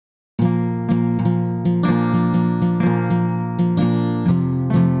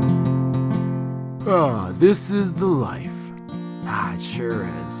Ah, this is the life. Ah, it sure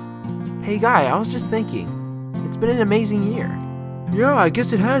is. Hey guy, I was just thinking, it's been an amazing year. Yeah, I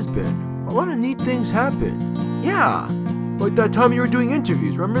guess it has been. A lot of neat things happened. Yeah. Like that time you were doing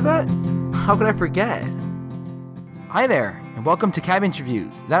interviews, remember that? How could I forget? Hi there, and welcome to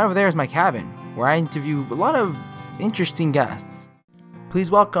Cabinterviews. That over there is my cabin, where I interview a lot of interesting guests.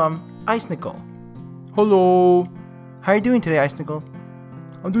 Please welcome Icenicle. Hello. How are you doing today, Icenicle?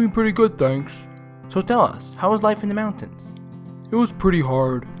 I'm doing pretty good, thanks. So tell us, how was life in the mountains? It was pretty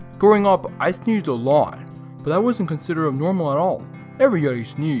hard. Growing up, I sneezed a lot, but that wasn't considered abnormal at all. Every Yeti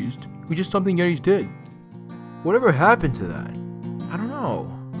sneezed. It was just something Yetis did. Whatever happened to that? I don't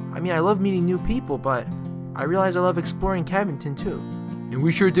know. I mean, I love meeting new people, but I realize I love exploring Cabinton too. And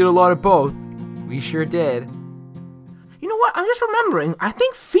we sure did a lot of both. We sure did. You know what? I'm just remembering. I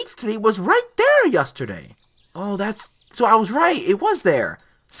think Feet Street was right there yesterday. Oh, so I was right. It was there.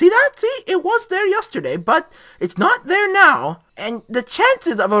 See that? See? It was there yesterday, but it's not there now. And the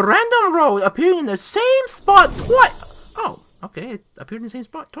chances of a random road appearing in the same spot twice. Oh, okay. It appeared in the same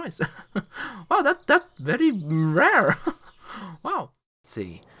spot twice. Wow, that's very rare. Wow. Let's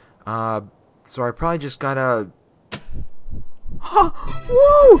see. So I probably just gotta...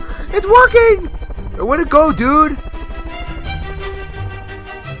 Woo! It's working! Way to go, dude!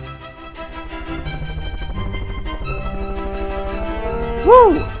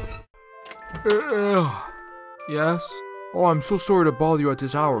 Woo! Yes? Oh, I'm so sorry to bother you at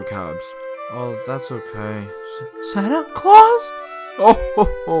this hour, Cabs. Oh, that's okay. Santa Claus? Oh, ho,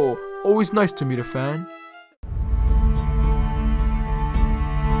 ho. Always nice to meet a fan.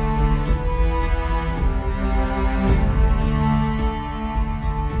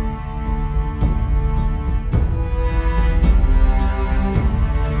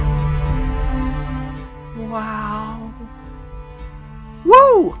 Wow.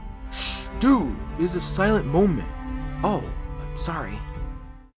 Whoa! Shh, dude, this is a silent moment. Oh, I'm sorry.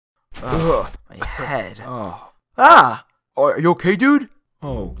 My head. Oh. Ah! Are you okay, dude?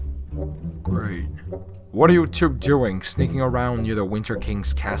 Oh, great. What are you two doing, sneaking around near the Winter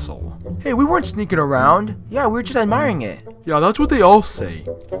King's castle? Hey, we weren't sneaking around. Yeah, we were just admiring it. Yeah, that's what they all say.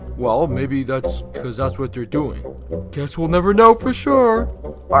 Well, maybe that's because that's what they're doing. Guess we'll never know for sure.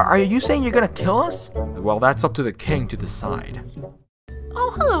 Are you saying you're gonna kill us? Well, that's up to the king to decide.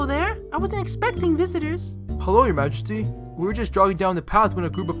 Oh, hello there. I wasn't expecting visitors. Hello, your majesty. We were just jogging down the path when a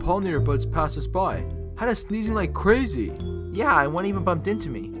group of pollinator buds passed us by. Had us sneezing like crazy. Yeah, and one even bumped into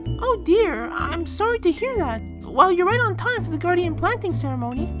me. Oh dear, I'm sorry to hear that. Well, you're right on time for the guardian planting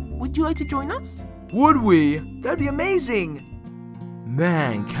ceremony. Would you like to join us? Would we? That'd be amazing.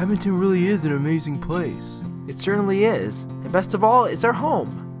 Man, Cabinton really is an amazing place. It certainly is. And best of all, it's our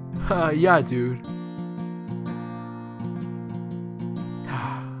home. Yeah, dude.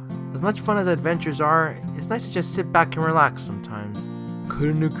 As much fun as adventures are, it's nice to just sit back and relax sometimes.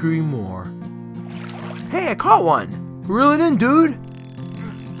 Couldn't agree more. Hey, I caught one! Reel it in, dude!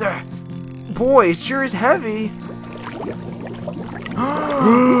 Boy, it sure is heavy.